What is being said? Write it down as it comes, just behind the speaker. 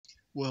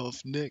Well,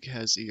 if Nick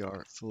has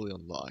ER fully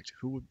unlocked,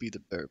 who would be the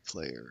better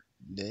player,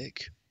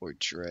 Nick or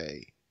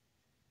Drei?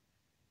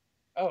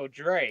 Oh,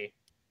 Drei.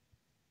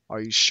 Are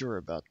you sure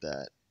about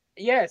that?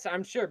 Yes,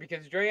 I'm sure,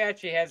 because Drei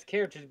actually has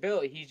characters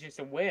built. He's just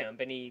a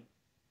wimp, and he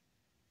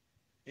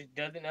just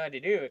doesn't know how to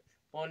do it.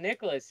 Well,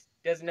 Nicholas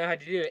doesn't know how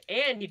to do it,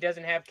 and he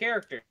doesn't have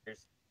characters.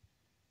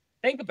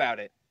 Think about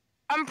it.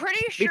 I'm pretty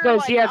sure,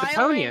 Because he like, has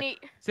I only Apponia. need...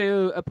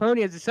 So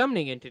Apponia is a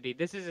summoning entity.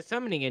 This is a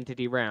summoning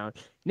entity round.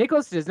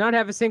 Nicholas does not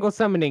have a single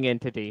summoning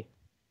entity.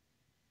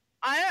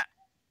 I've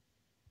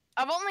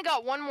only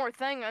got one more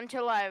thing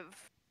until I've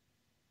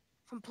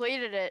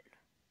completed it.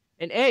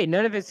 And A,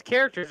 none of his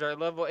characters are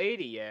level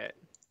 80 yet.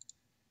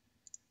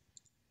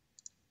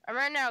 I'm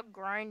right now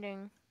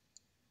grinding.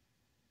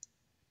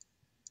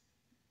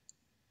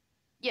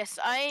 Yes,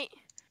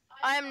 I'm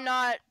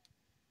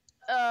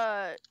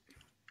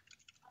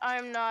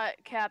not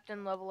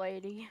Captain level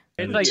 80.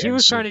 It's That like he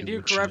was seems trying to so do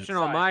legit. corruption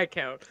on my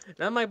account.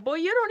 And I'm like, boy,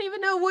 you don't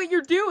even know what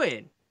you're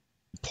doing.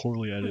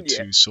 Poorly edited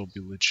Yeah. too, so it'll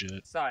be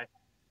legit. Sorry.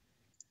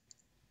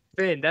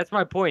 Finn, that's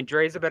my point.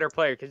 Dre's a better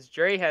player because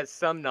Drei has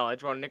some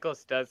knowledge while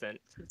Nicholas doesn't.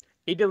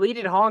 He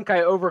deleted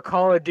Honkai over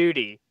Call of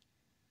Duty.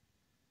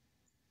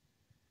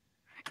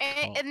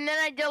 And then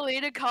I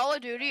deleted Call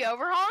of Duty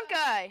over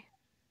Honkai.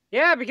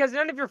 Yeah, because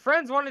none of your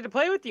friends wanted to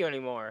play with you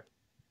anymore.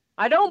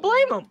 I don't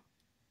blame them.